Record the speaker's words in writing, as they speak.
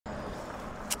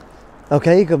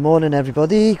Okay, good morning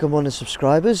everybody, good morning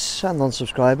subscribers and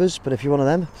non-subscribers, but if you're one of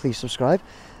them, please subscribe.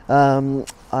 I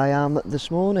am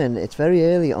this morning, it's very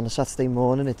early on a Saturday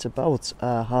morning, it's about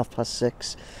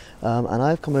 6:30, and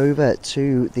I've come over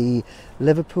to the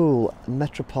Liverpool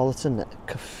Metropolitan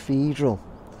Cathedral,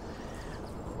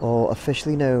 or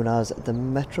officially known as the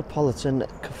Metropolitan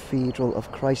Cathedral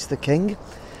of Christ the King.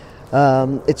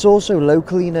 It's also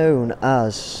locally known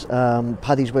as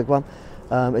Paddy's Wigwam.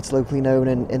 It's locally known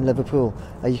in Liverpool.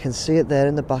 You can see it there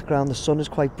in the background. The sun is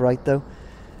quite bright though.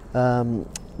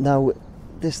 Now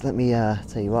this, let me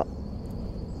tell you what,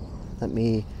 let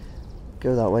me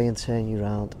go that way and turn you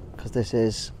around, because this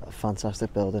is a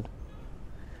fantastic building.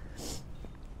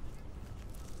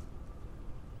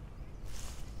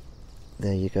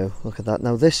 There you go, look at that.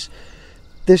 Now this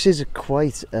is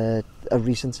quite a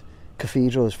recent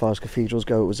cathedral as far as cathedrals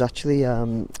go. It was actually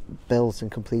built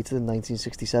and completed in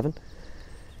 1967.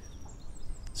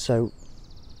 So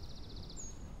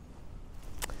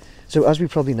as we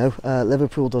probably know,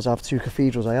 Liverpool does have two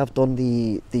cathedrals. I have done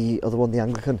the other one, the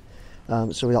Anglican,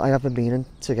 so I have been meaning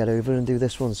to get over and do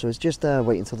this one, so it's just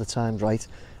waiting till the time's right,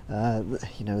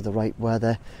 you know, the right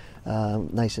weather,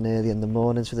 nice and early in the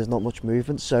morning, so there's not much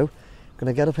movement. So I'm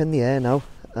going to get up in the air now,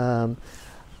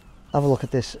 have a look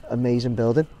at this amazing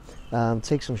building,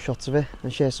 take some shots of it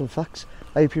and share some facts.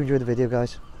 I hope you enjoy the video,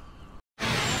 guys.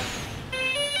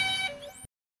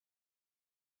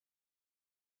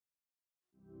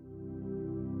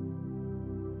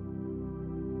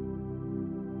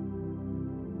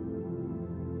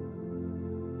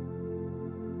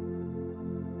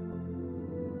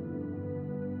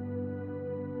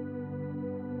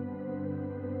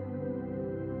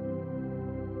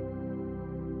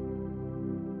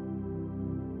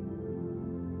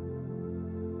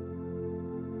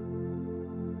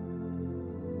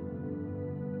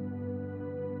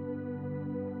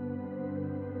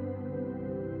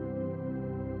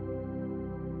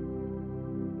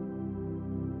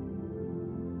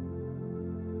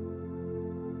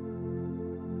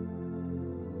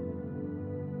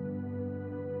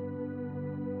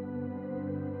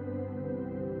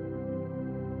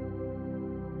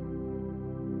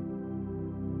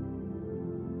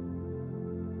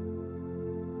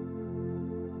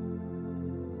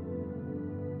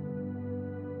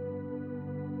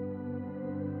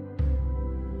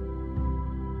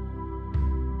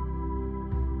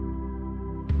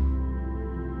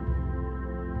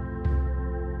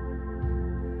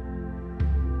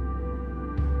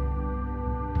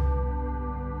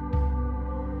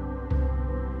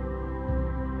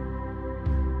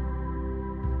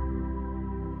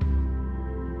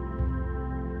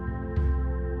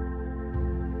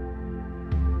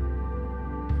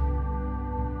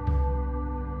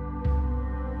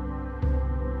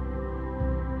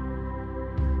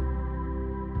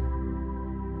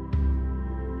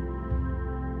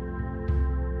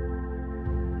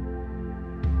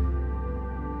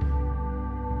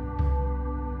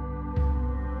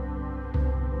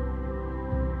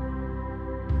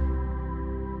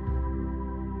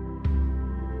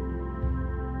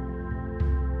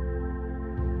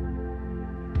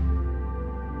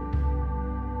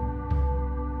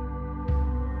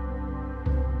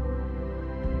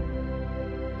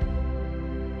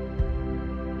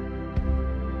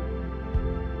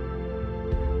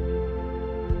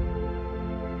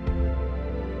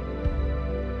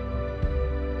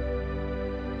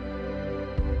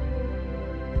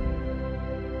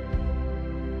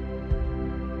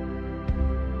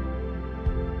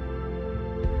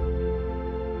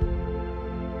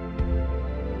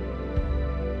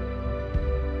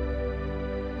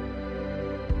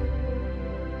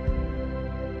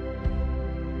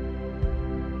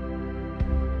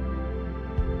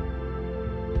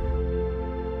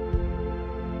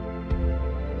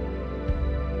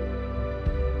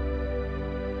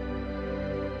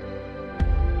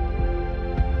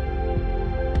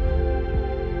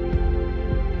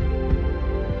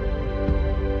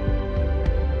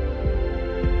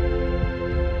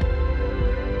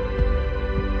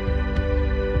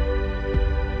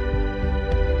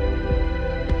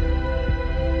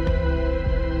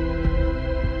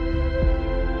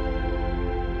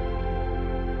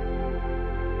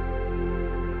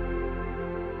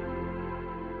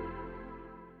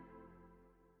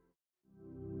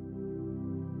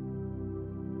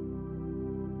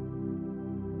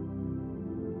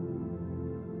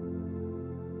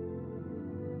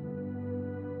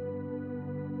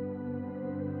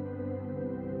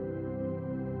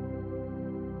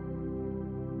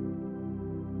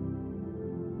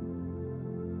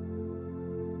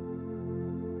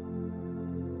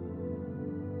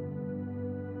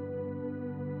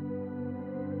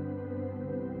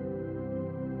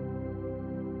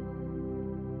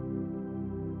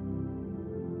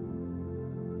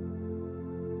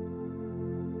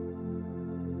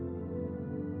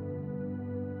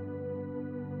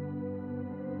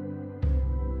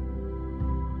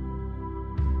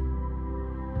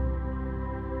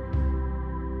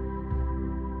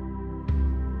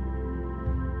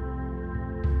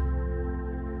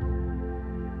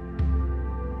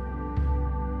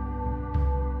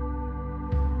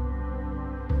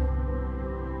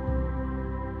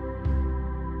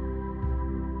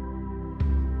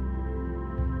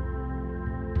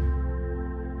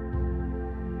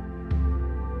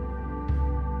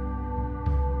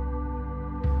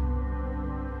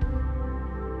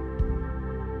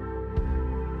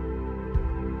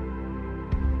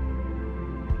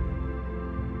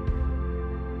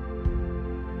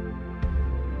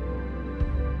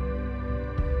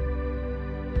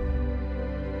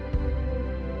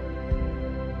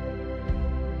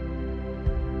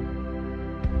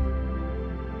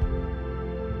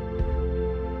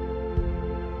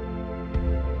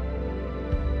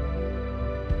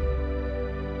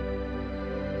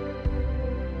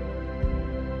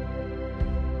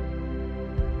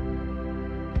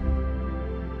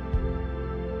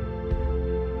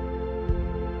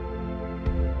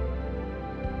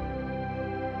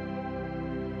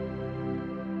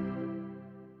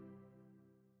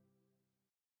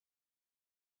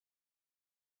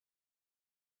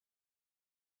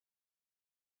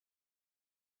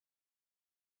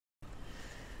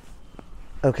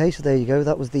 Okay, so there you go.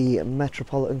 That was the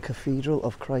Metropolitan Cathedral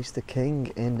of Christ the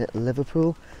King in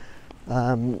Liverpool.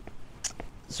 So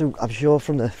I'm sure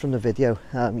from the video,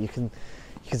 you can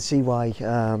see why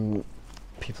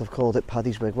people have called it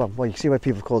Paddy's Wigwam. Well, you can see why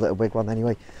people have called it a wigwam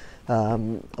anyway.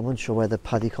 I'm unsure where the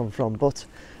paddy come from, but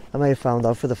I may have found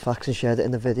out for the facts and shared it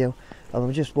in the video.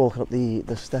 I'm just walking up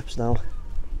the steps now.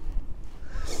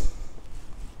 So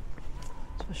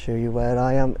I'll show you where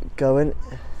I am going.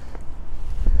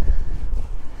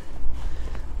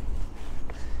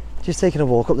 Just taking a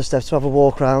walk up the steps to have a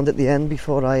walk around at the end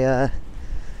before I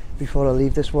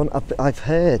leave this one. I've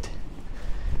heard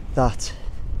that.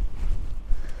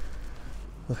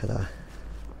 Look at that.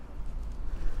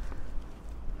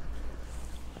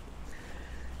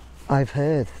 I've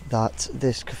heard that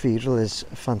this cathedral is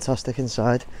fantastic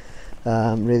inside,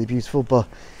 really beautiful, but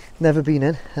never been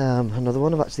in. Another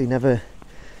one I've actually never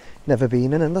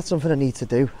been in, and that's something I need to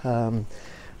do.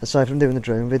 Aside from doing the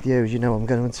drone videos, you know, I'm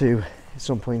going to at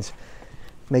some point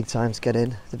make time to get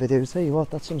in the videos. Tell you what,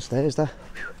 that's some stairs there.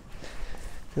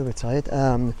 Feel a bit tired.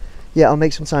 Yeah, I'll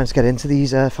make some time to get into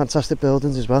these fantastic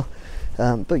buildings as well.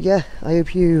 But yeah, I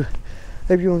hope you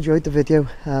enjoyed the video.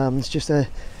 It's just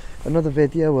another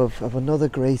video of another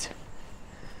great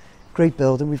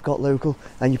building we've got local,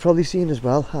 and you've probably seen as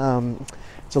well.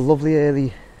 It's a lovely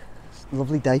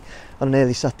day on an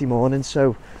early Saturday morning,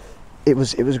 so it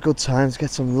was a good time to get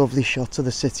some lovely shots of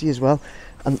the city as well.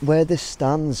 And where this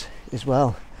stands as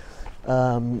well,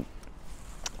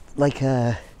 like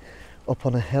up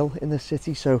on a hill in the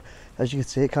city, so as you can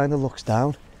see, it kind of looks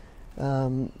down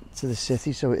to the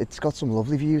city, so it's got some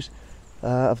lovely views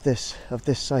of this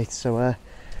site. So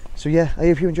yeah, I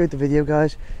hope you enjoyed the video,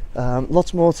 guys.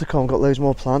 Lots more to come, got loads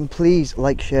more planned. Please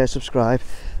like, share, subscribe.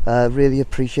 Really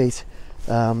appreciate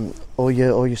all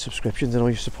your subscriptions and all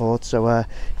your support. So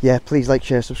yeah, please like,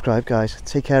 share, subscribe, guys.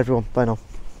 Take care, everyone. Bye now.